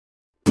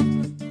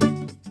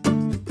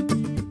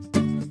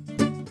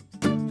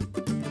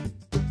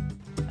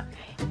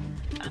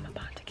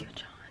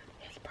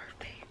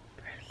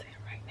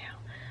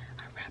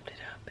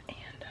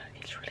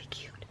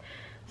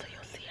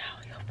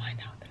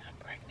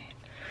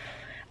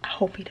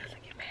hope he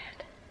doesn't get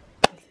mad.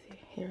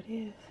 Here it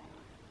is.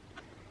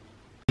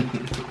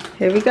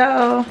 Here we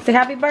go. Say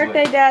happy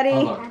birthday,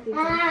 Daddy.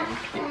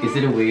 Is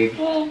it a wig?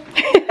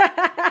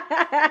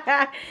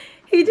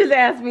 He just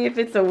asked me if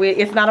it's a wig.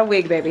 It's not a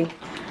wig, baby.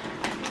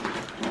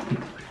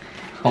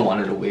 I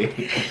wanted a wig.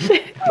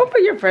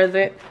 Open your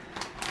present.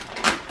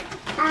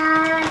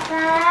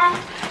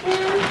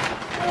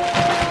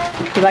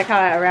 You like how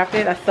I wrapped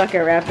it? I suck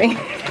at wrapping.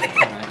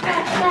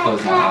 Alright,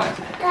 close my eyes.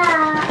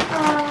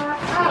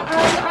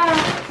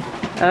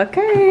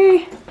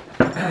 Okay.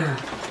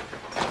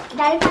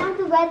 Daddy found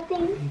the red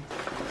thing.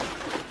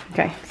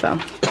 Okay, so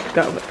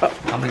go. Oh,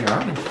 How many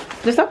are we?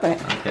 just open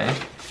it. Okay.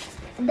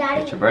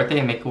 Daddy. It's your birthday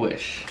and make a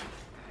wish.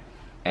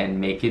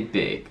 And make it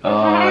big. Oh,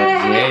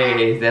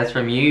 Jace, that's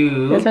from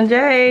you. This one,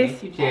 Jace.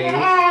 Thank you, Jace.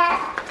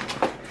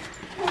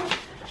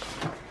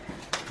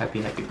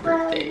 Happy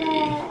birthday.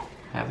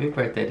 Happy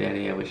birthday,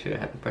 Daddy. I wish you a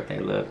happy birthday.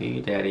 I love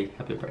you, Daddy.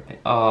 Happy birthday.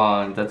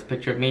 Oh, that's a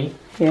picture of me?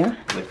 Yeah.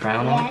 The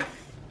crown on? Yes.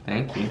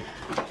 Thank you.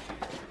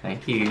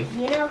 Thank you.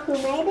 You know who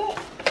made it?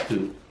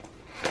 Who?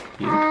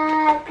 You?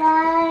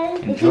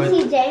 Guys. Did you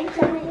see James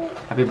coming in?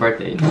 Happy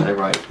birthday. You're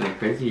right. It's been a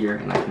crazy year,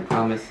 and I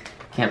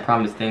can't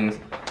promise things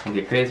will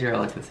get crazier.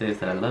 All I can say is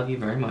that I love you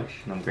very much,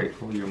 and I'm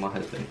grateful you're my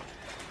husband.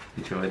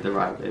 Enjoy the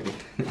ride, baby.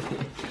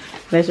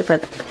 There's your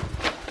present.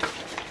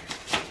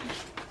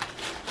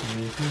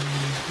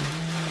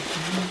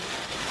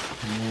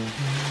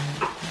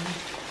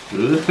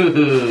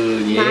 Ooh,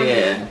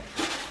 yeah.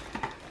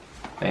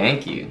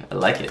 Thank you. I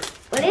like it.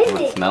 What is Want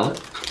to it? smell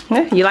it?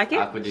 Yeah, you like it?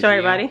 Aqua di Show Gio.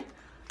 everybody.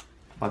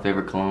 My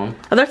favorite cologne.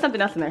 Oh, there's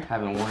something else in there.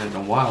 Haven't worn it in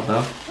a while,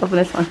 though. Open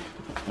this one.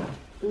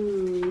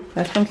 Mm.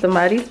 That's from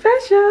somebody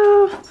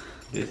special.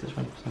 This is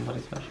from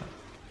somebody special.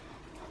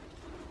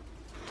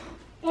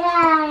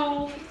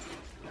 Yay.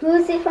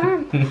 Who's it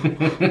from?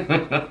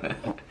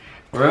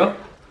 Real?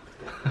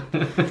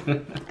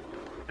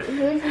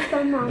 Who's it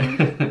from,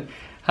 Mom?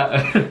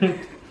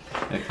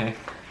 Okay.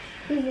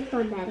 Who's it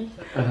from, Daddy?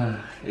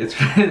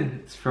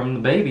 It's from the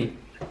baby.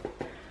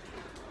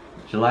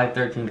 July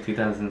 13th,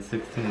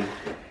 2016.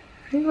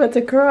 You about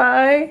to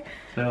cry?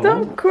 So,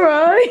 Don't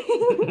cry.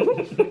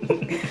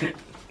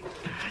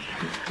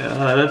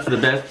 that's the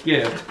best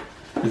gift.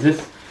 Is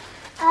this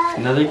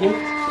another gift?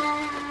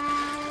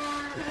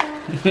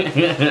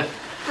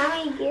 How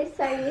many gifts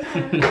are you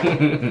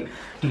having?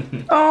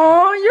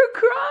 Oh, you're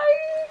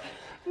crying.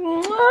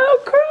 I'll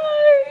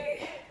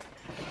cry.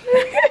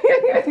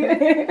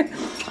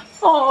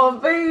 Oh,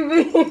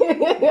 baby.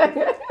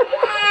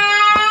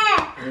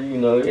 You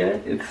know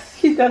yet? It's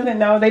He doesn't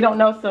know. They don't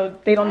know, so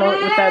they don't know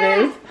what that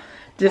is.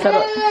 Just have a,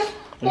 okay.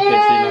 So you're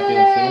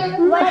not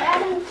gonna What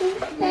other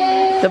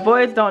things? the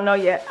boys don't know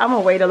yet. I'm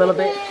gonna wait a little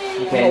bit.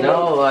 see? Okay,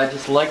 no. I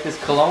just like this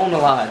cologne a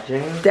lot,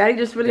 James. Daddy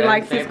just really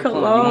likes his You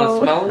cologne. want to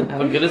smell it?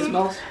 How good it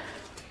smells?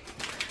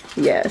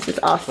 Yes, it's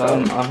So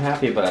awesome. I'm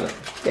happy about it.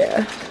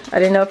 Yeah. I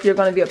didn't know if you were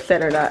gonna be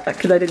upset or not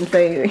because I didn't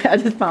say anything. I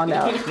just found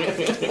out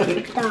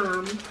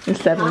Dumb. in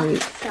 7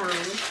 weeks. Dumb.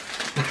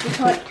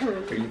 Short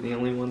tongue. Are you the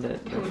only one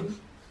that knows?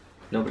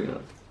 Nobody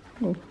knows.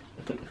 Mm.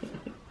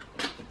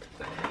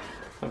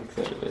 I'm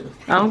excited, baby.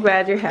 I'm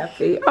glad you're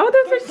happy. Oh,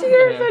 those are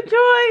tears of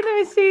joy. Let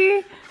me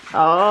see.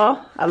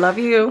 Oh, I love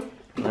you.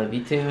 Love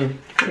you too.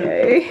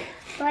 Yay.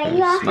 Why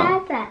you all Smell.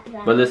 have that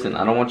then? But listen,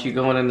 I don't want you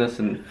going in this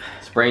and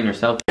spraying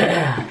yourself.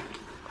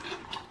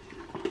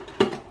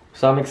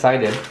 So I'm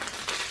excited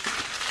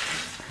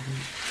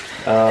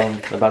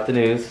about the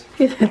news.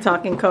 He's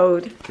talking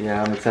code.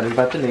 Yeah, I'm excited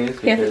about the news.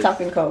 He has to because,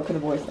 talk in code because the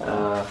boys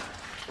know.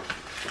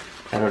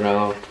 I don't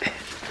know.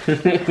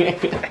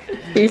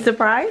 Are you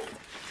surprised?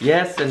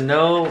 Yes and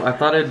no. I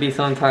thought it'd be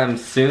sometime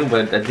soon,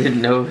 but I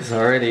didn't know it was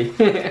already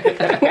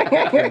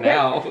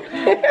now.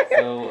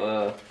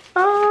 So,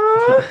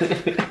 Oh,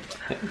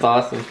 it's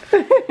awesome.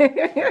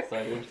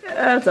 Excited.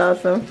 that's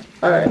awesome.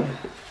 All right.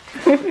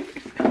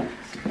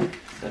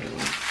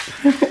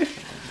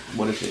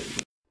 What is it?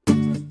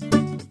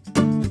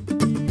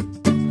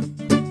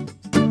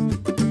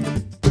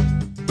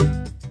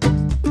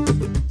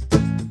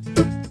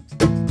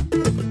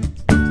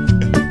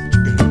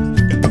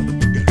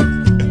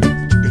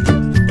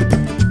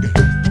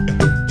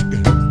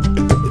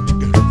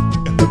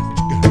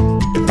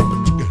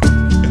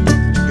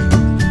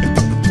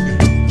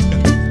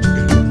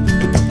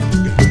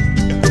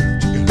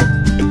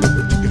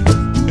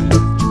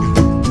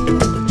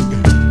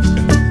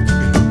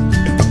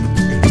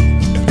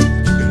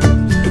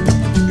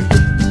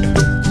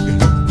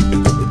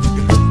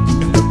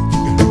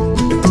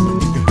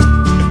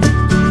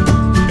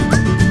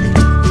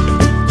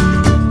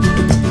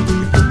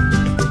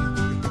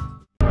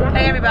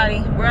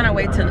 We're on our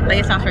way to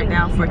Leia's house right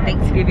now for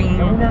Thanksgiving,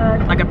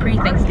 like a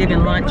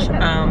pre-Thanksgiving lunch.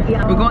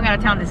 We're going out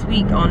of town this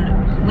week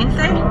on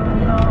Wednesday.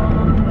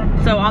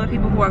 So all the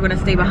people who are going to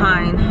stay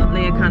behind,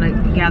 Leia kind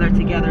of gathered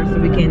together so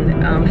we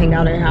can hang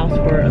out at her house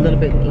for a little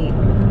bit and eat.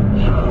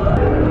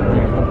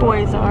 There the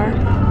boys are.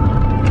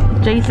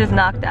 Jace is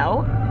knocked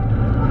out.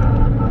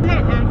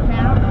 Not knocked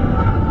out.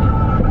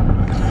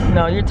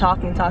 No, you're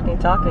talking.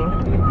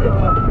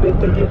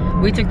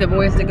 We took the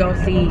boys to go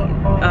see,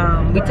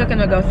 we took them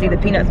to go see the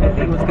Peanuts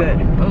movie. It was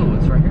good. Oh,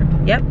 it's right here.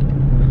 Yep.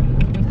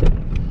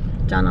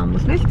 John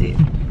almost missed it.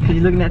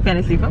 He's looking at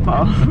fantasy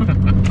football.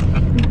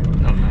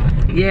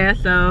 Yeah,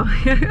 so.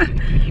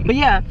 But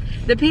yeah,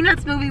 the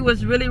Peanuts movie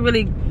was really,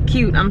 really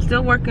cute. I'm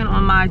still working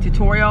on my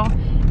tutorial.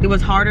 It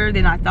was harder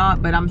than I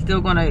thought, but I'm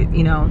still gonna,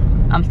 you know,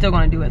 I'm still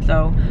gonna do it.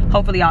 So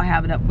hopefully I'll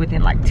have it up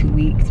within like 2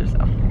 weeks or so.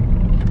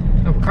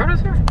 Oh,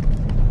 Ricardo's here?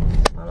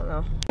 I don't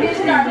know.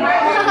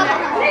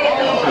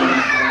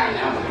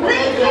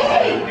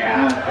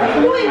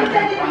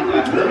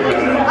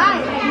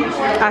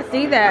 I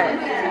see that.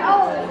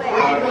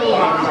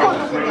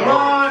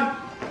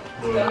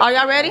 Are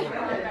y'all ready?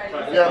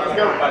 Yeah, let's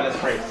go.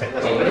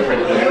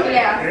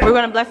 We're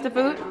gonna bless the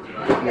food?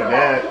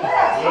 Yeah,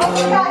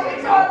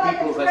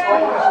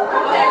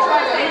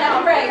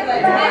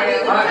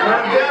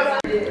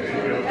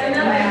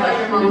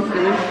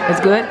 It's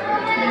good?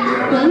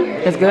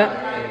 It's good?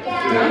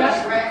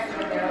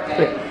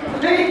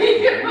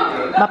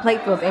 My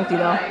plate feels empty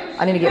though.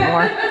 I need to get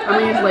more. I'm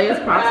gonna use Leia's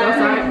props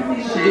outside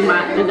to do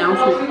my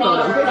announcement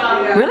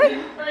photo. Really?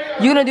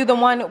 You gonna do the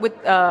one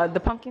with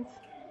the pumpkins?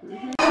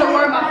 Don't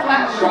worry about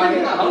flat.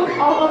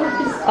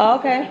 Oh,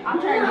 okay.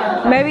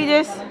 Maybe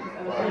just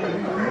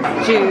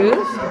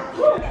juice.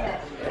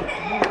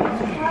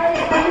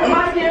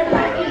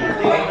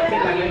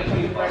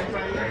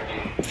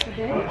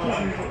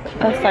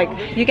 It's like,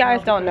 you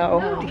guys don't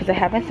know because I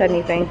haven't said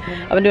anything.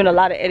 I've been doing a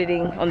lot of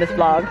editing on this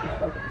vlog.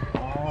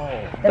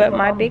 But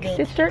my big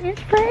sister is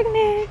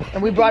pregnant.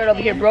 And we brought it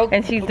over here broke.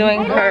 And she's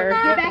doing her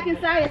Get back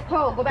inside, it's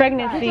cold. Go back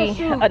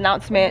pregnancy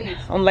announcement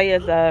on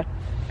Leia's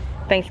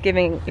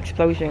Thanksgiving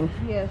explosion.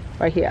 Yes.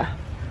 Right here.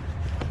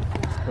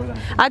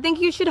 I think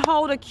you should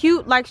hold a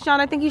cute, like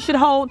Sean, I think you should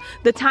hold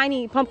the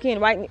tiny pumpkin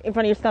right in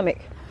front of your stomach.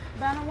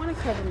 But I don't want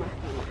to cover my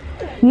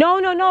stomach.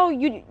 No,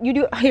 you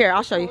do. Here,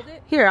 I'll show you.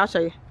 Here, I'll show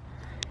you.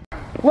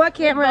 What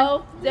camera?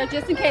 Oh,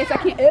 just in case I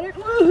can't edit.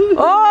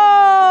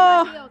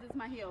 Oh! It's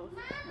my heels.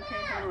 Okay,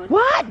 hold on.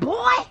 What,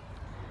 boy?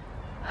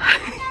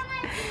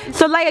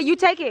 So Leia, you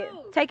take it,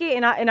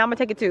 and I'm gonna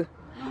take it too.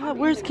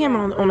 Where's the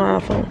camera on the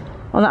iPhone?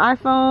 On the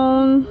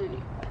iPhone,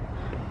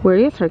 where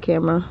is her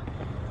camera?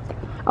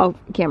 Oh,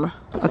 camera.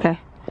 Okay.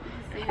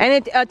 And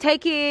it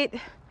take it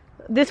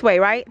this way,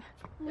 right?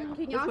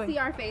 Can y'all see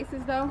our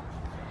faces though?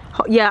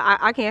 Yeah,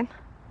 I can.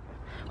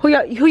 Who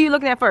you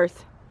looking at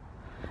first?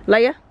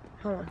 Leia?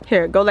 Hold on.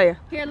 Here, go Leia.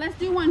 Here, let's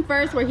do one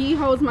first where he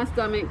holds my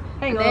stomach.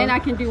 And then I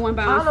can do one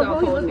by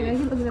myself.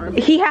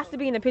 He has to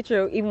be in the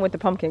picture even with the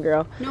pumpkin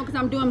girl. No, because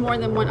I'm doing more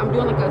than one. I'm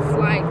doing like a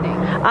slide thing.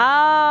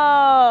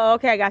 Oh,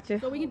 okay, I got you.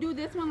 So we can do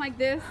this one like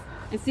this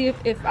and see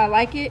if I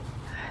like it.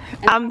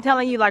 I'm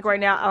telling you, like right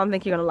now, I don't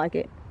think you're gonna like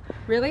it.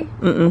 Really?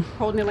 Mm-mm.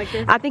 Holding it like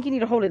this? I think you need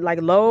to hold it like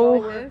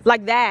low,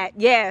 like that.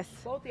 Yes.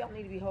 Both of y'all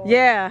need to be holding.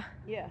 Yeah.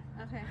 Yeah.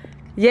 Okay.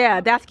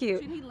 Yeah, that's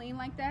cute. Should he lean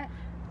like that?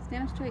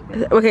 Stand up straight.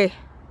 Okay.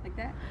 Like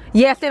that?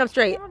 Yeah, stand up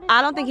straight.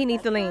 I don't think he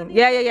needs to lean.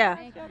 Yeah.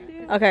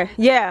 Okay.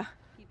 Yeah.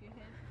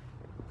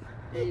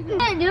 I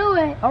can't do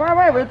it. All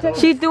right. We'll take.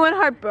 She's doing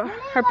her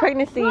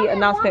pregnancy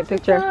announcement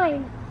picture.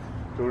 Sign.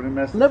 A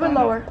little bit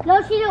lower.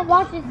 No, she didn't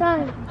watch the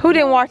sign. Who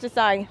didn't watch the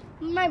sign?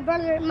 My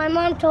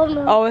mom told me.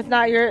 Oh, it's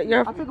not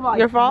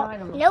your fault.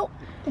 Nope.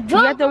 You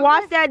have to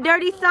watch that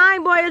dirty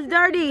sign, boy. It's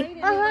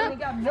dirty. Uh-huh.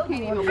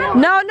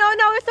 No.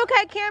 It's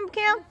okay, Cam.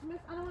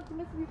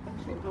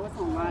 Oh, it's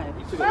on live.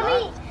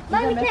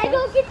 Mommy, can I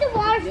go get the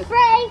water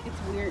spray?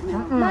 It's weird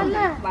now.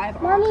 Mama, Live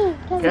on. Mommy,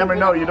 can I Cameron,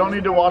 no, you don't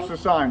need to watch the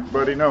sign,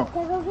 buddy, no.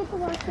 go get the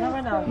water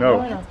spray?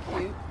 No.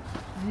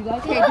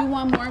 Okay, do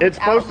one more. It's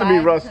supposed to be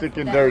rustic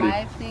and dirty.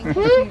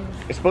 Hmm?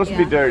 It's supposed to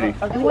be dirty.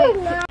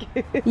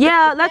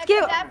 Yeah, let's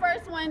get. That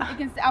first one, you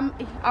can see,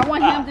 I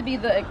want him to be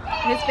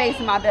his face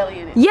and my belly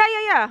in it.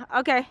 Yeah.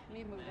 Okay. Let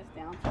me move this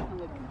down so it can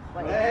look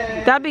like.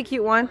 That'd be a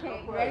cute one.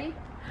 Okay, ready?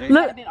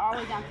 Look. I've been all the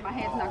way down to my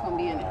head's not gonna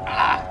be in it.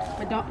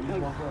 But don't.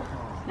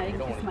 Now you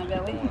can kiss my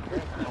belly.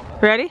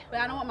 Ready?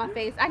 But I don't want my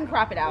face. I can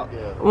crop it out.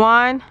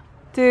 1,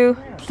 2,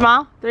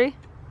 smile. 3.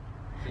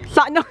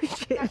 No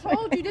shit. I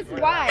told you this is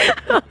why. He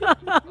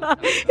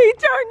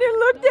turned and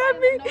looked at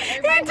me.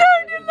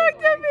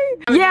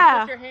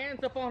 Yeah. Put your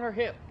hands up on her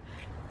hip.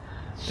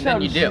 And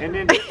then you dip.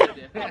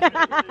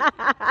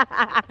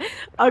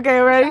 Okay,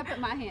 ready? Put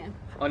my hand.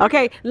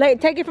 Okay,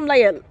 take it from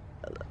Leia.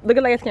 Look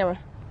at Leia's camera.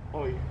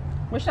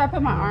 Where should I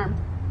put my arm?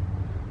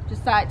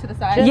 Just side to the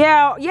side?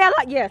 Yeah,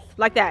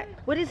 like that.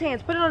 With his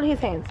hands. Put it on his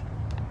hands.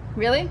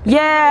 Really?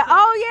 Yeah.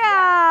 Oh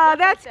yeah,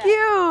 that's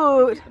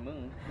cute.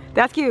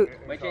 That's cute.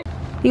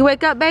 You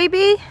wake up,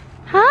 baby.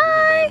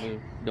 Hi.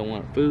 Don't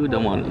want food,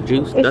 don't want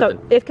juice, It's nothing.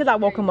 because I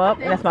woke him up,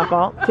 and that's my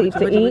fault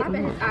to eat.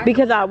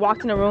 Because I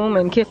walked in the room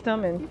and kissed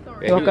him and Yeah,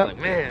 woke he was up. like,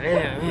 man.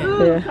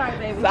 Yeah. Sorry,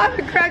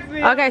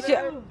 baby. Okay,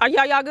 are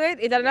y'all good?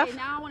 Is that enough? Okay,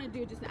 now I want to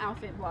do just an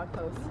outfit blog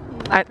post.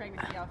 I-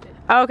 Pregnancy outfit.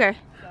 Okay.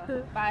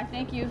 So, bye.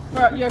 Thank you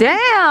for your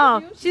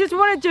Damn. She just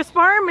wanted your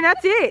sperm and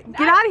that's it.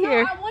 Get out of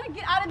here. I want to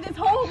get out of this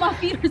hole. My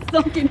feet are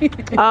sunken in.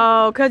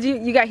 Oh, cause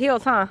you got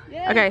heels, huh?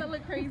 Yeah, Okay. I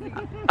look crazy.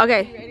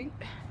 Okay. You ready?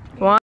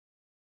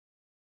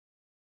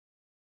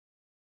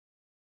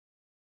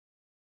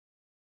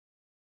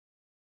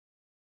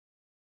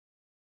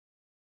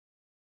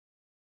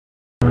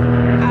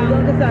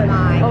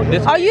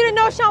 Oh, you didn't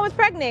know Sean was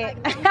pregnant?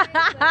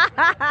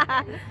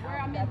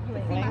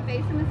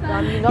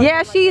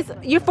 Yeah,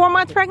 you're 4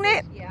 months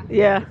pregnant?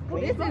 Yeah.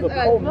 This is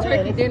a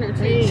turkey dinner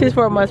too. She's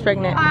 4 months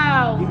pregnant.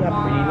 Oh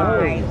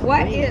my.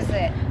 What is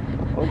it? I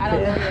don't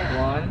know yet.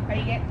 One, Are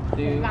you get?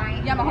 two. You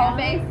have a whole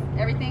face?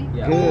 Everything?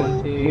 Yeah.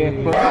 One,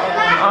 two.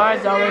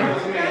 Alright, Zoe.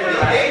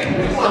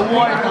 The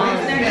water's on.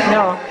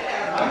 No.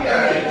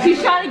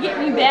 She's trying to get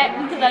me back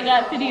because I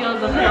got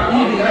videos of her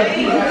eating.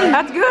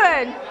 That's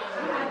good.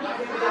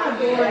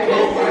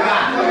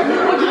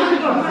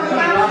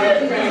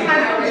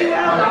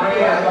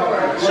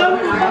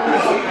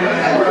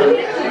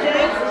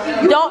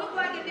 Don't.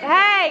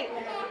 Hey,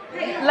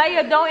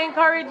 Leia, don't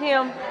encourage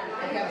him.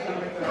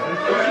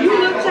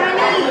 You look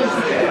Chinese.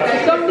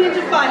 Go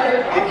ninja fighter.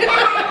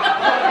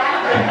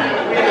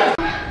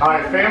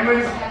 Alright,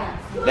 families.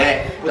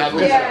 Listen.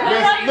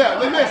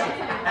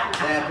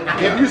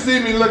 If you see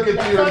me look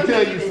at you and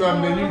tell you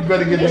something, then you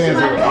better get the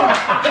answer.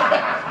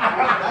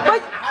 How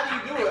do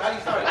you do it? How do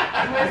you start it?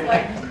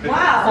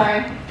 Wow.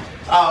 Sorry.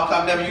 Oh,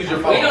 I've never used your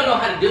phone. We don't know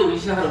how to do it, we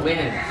just know how to win.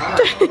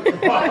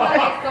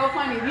 It's so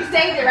funny. You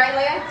saved it, right,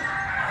 Leia?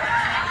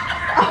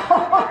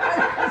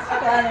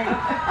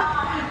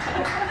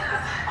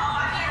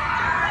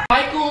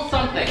 Michael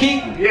something.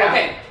 Keaton. Yeah.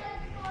 Okay.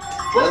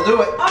 Let's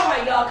do it. All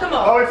right, y'all, come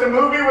on. Oh, it's a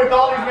movie with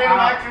all these main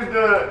actors.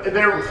 They're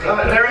in a Come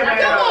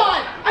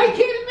on. Are you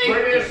kidding me?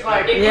 British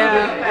like.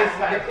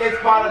 Yeah. It's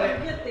part of it.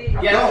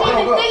 Yeah.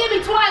 Go. They give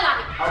me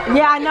Twilight.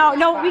 Yeah, I know.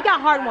 No, we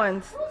got hard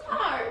ones.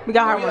 We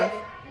got hard ones.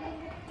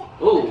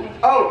 Ooh.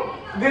 Oh,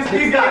 these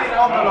guys.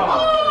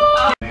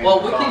 Well,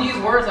 we can use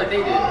words like they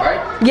did,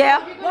 right? Yeah.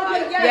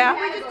 Yeah.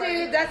 We just did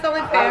it. That's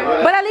only fair.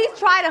 But at least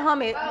try to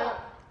hum it.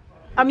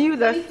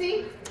 Amuse us.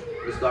 We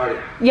started.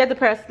 You have to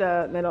press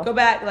the middle. Go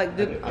back, like,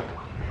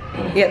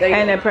 yeah, there you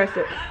And then press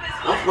it.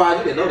 I'm surprised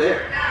you didn't know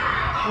that.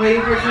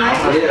 Waiting for tonight.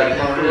 So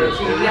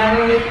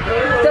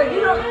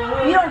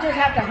you don't just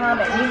have to hum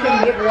it. You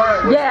can give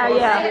words. Yeah. You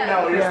don't have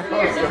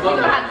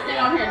to sit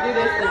on here and do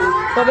this thing.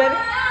 Go, baby.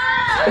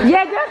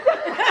 Yeah, just.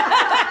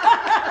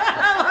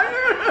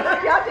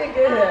 Y'all did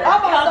good.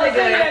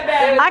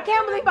 I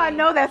can't believe I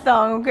know that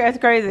song. That's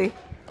crazy.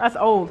 That's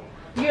old.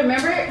 You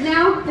remember it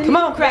now? Come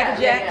on,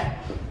 Cracker Jack. Yeah.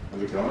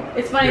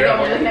 It's funny though,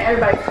 when looking at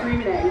everybody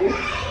screaming at you.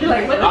 You're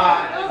like, what the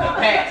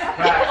Pass.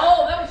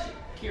 Oh, that was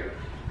cute.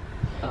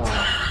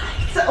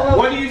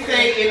 What do you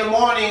say in the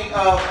morning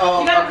of a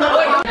long time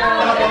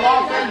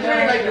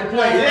make the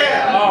play?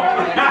 Yeah.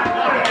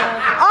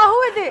 Oh, who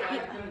is it?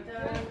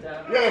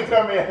 You gotta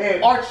tell me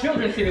ahead. Our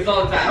children see this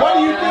all the time. What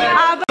do you think?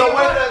 So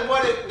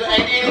what is the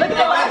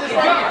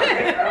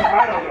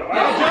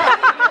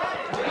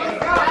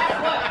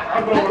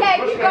Okay,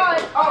 keep going.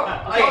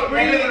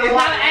 It's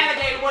not an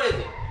alligator. What is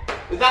it?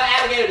 It's not an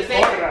alligator. The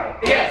same.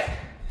 Yes.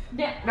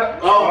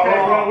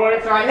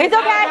 It's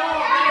okay.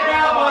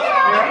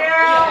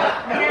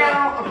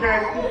 Okay.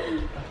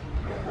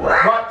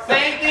 But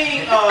same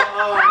thing.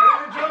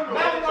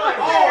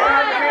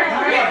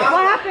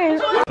 What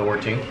happened?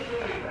 14.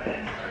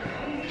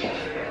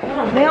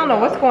 They don't know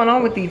what's going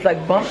on with these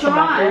like bumps on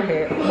my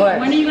forehead. What?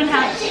 When are you gonna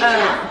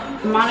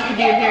have Monica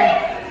do your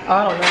hair?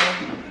 I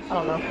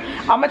don't know.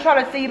 I'm gonna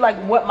try to see like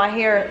what my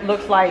hair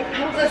looks like.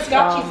 What's the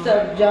scotchy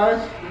stuff, John?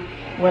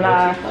 When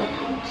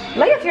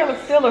Leia's hair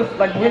still looks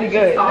like really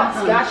good.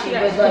 Scotchy,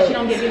 but But she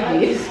don't get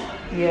BBs. I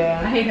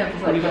Yeah. hate her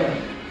for that.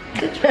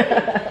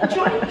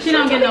 She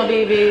don't get no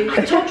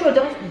BBs. Joshua,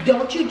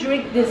 don't you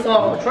drink this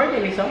all? Troy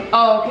gave me some.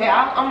 Oh, okay.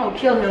 I'm gonna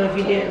kill him if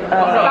he didn't. If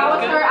I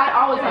was her, I'd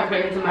always have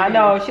braids in my I hair.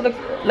 know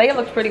Leia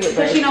looks pretty with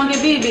But she braids. don't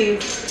get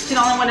BBs. She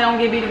the only one that don't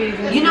get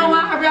BBs. You know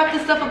why I wrap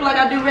this stuff up like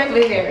I do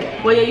regular hair?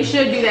 Well, yeah, you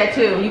should do that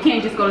too. You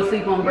can't just go to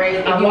sleep on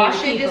braids. I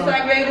wash it just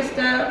like regular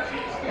stuff,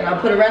 and I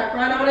put a wrap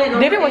right on it.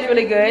 Dinner was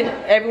really good.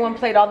 Everyone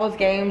played all those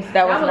games.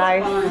 That was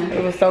nice. fun.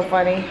 It was so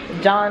funny.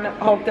 John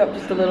hulked up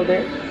just a little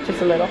bit, But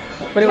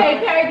it was, Hey,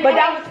 Perry, but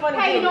that was funny.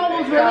 Hey, too. you know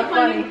what was That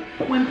really funny?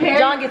 When Perry,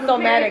 John gets so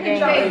mad at games.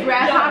 Perry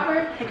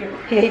Grasshopper.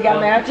 He got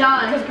mad.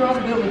 John, Girls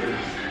are good with it.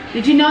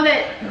 did you know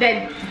that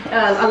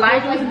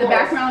Elijah was in the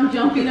background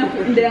jumping up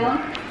and down?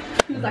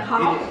 He was like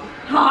hop,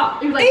 hop.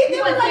 He was like, He he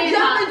was, was like, saying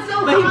hop, jumping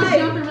so but he was high.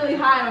 jumping really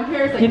high. And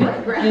Perry's like, You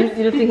what, grass?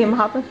 didn't see him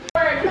hopping?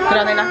 But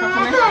are they not gonna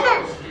come in? I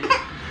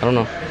don't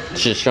know.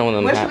 It's just showing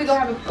them Where should we go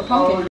have a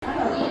pumpkin? I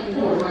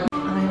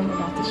am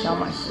about to show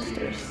my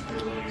sisters.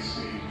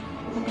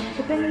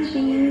 The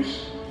baby.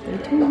 Stay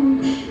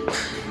tuned.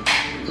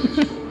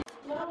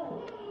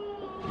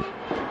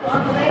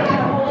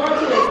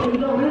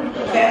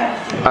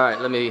 All right,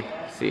 let me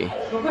see.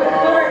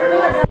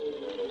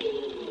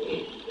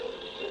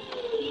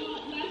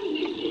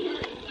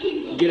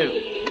 Get him.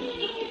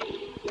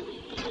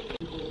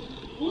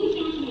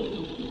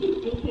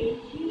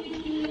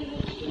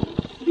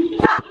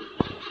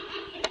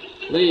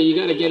 Leia, you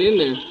gotta get in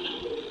there.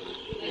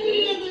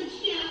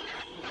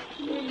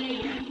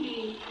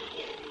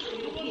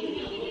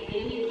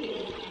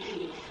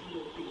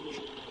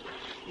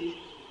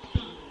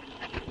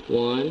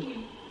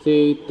 One,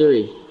 two,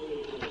 three.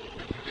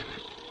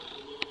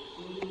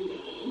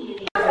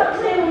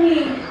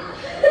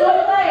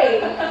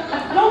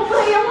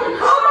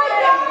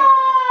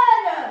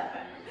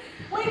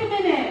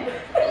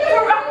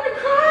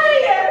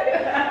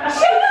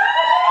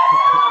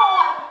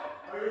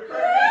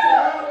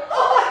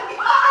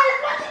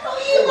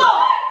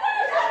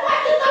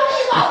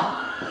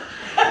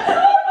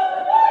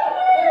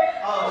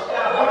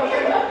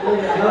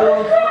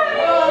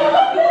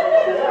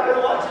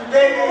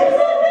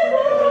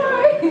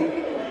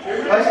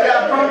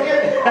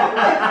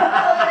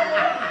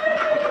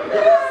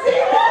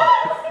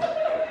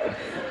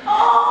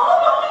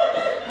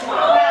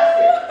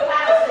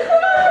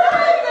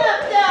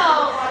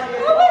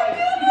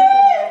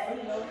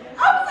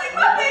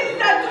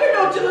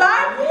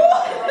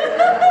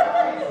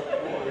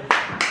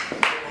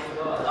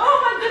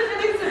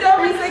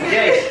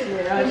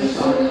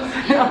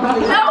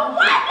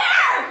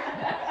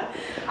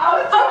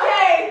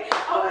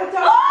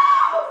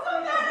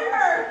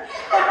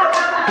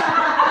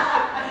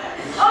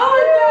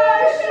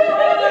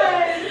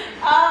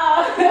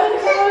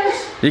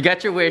 You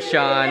got your wish,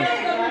 Sean. He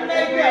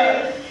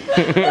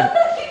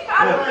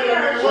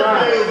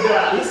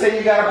said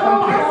you got a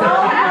pumpkin.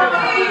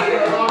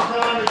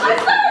 I'm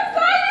so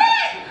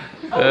excited!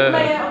 Oh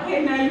man, okay,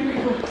 now you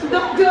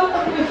don't do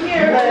it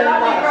here.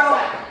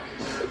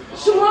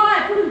 Sharron,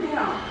 put him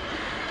down.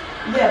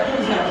 Yeah, put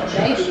him down.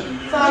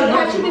 So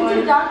have you been to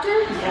the doctor?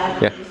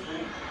 Yeah.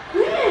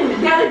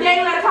 When? The other day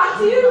when I talked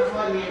to you?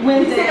 When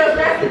you said it was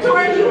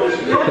respiratory, you were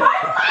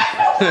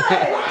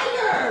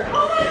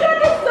oh my god,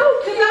 that's so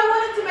cute. I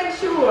wanted to make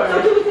sure. So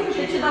do we take a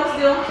picture though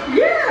still?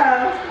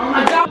 Yeah. Oh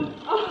my god.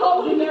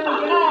 Oh my god.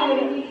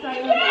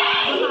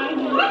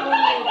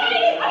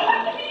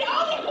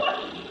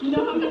 You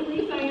know how many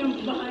weeks I am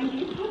behind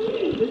you?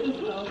 This is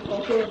how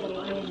horrible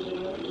I am.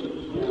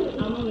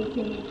 I'm only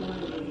 10 weeks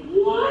behind you.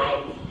 What?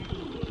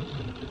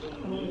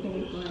 I'm only 10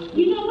 weeks behind you.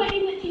 You know what?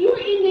 You were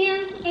in there,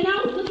 and I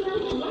was looking at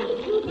you. Why did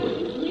you look at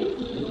this?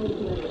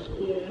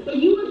 Yeah. So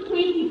you were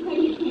crazy.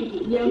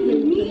 Yeah, I'm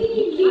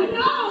crazy. I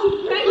know.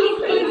 Crazy.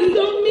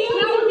 So mean.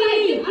 That was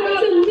like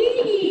to me.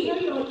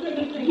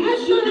 I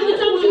should have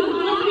told you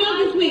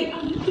this week.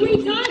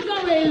 3 times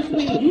already this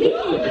week. I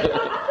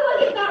feel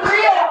like it's not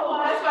real.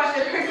 That's why I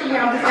said picture me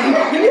on the same.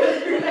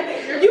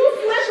 You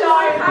flipped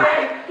all the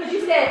time because you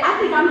said, I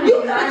think I'm. You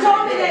could have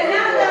told me that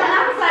now, and I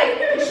was like,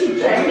 she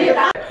dressed me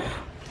up.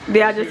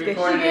 Yeah, I just get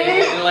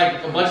like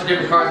a bunch of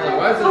different cars. Like,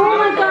 why is this oh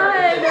my car?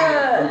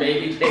 god. From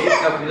baby, taking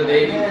stuff from the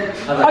baby.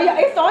 Oh yeah,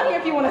 it's on here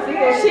if you want to see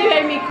it. She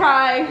made me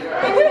cry.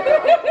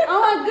 Oh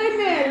my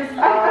goodness.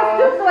 I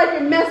still feel like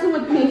you're messing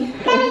with me.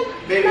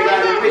 Baby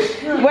got a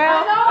wish.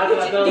 Well,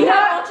 you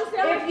know,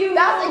 if you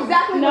that's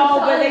exactly no,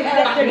 but they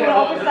said they're doing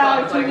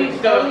ultrasound 2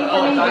 weeks early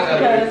for me just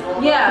because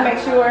to make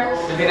sure.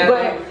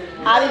 But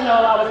I didn't know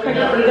I was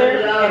pregnant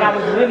either, and I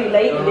was really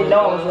late and didn't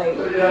know I was late.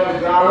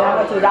 And I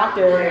went to the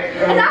doctor,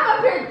 and I'm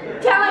up here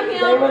telling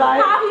him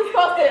how he's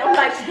supposed to. I'm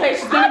like,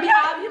 she's gonna be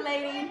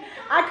ovulating.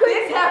 I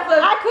couldn't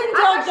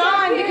tell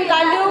John because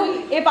I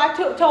knew if I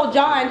told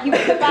John, he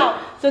would flip out.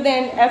 So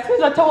then, as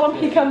soon as I told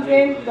him, he comes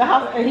in the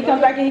house and he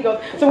comes back and he goes,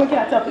 so when can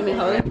I tell people?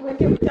 When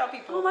can we tell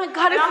people? Oh my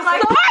god, this is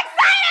like, so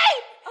exciting!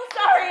 I'm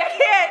sorry, I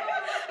can't.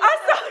 I'm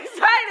so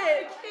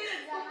excited.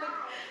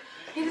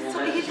 He just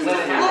told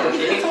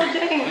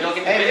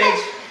James.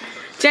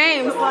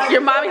 James,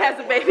 your mommy has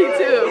a baby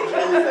too.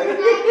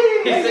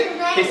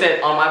 He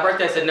said, on my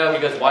birthday, I said no. He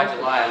goes, why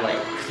July? I'm like,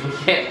 because we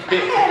can't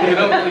pick.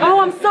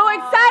 Oh, I'm so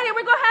excited.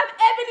 We're going to have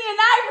Ebony and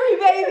Ivory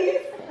babies.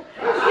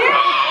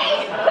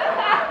 Yay!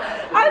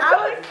 I'm so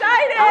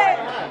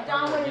excited.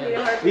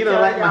 You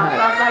don't like my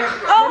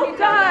Oh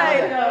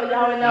God!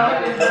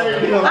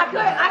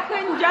 I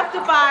couldn't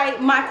justify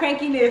my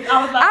crankiness.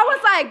 I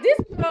was like, this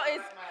girl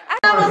is.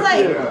 I was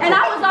like, and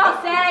I was all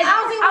sad. I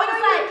was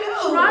like,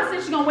 Sharron said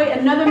she's gonna wait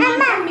another month.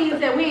 That means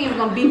that we ain't even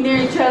gonna be near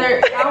each other.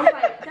 I was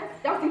like, that's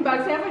thinking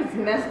about it. It's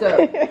messed up.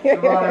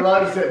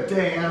 Sharron said,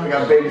 dang, I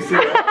got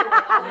babysit.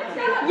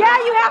 Yeah,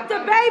 you have to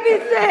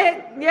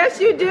babysit. Yes,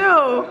 you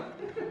do.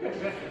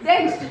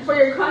 Thanks for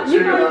your country.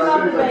 You know you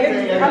love the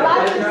baby. A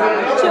lot of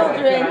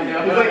children.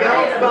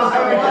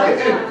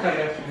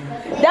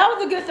 That was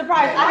a good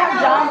surprise. I have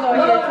John on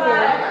here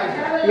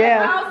too.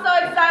 Yeah. I'm so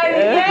excited.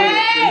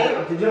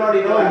 Yay! Did you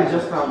already know or you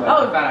just found out?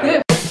 Oh,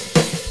 good.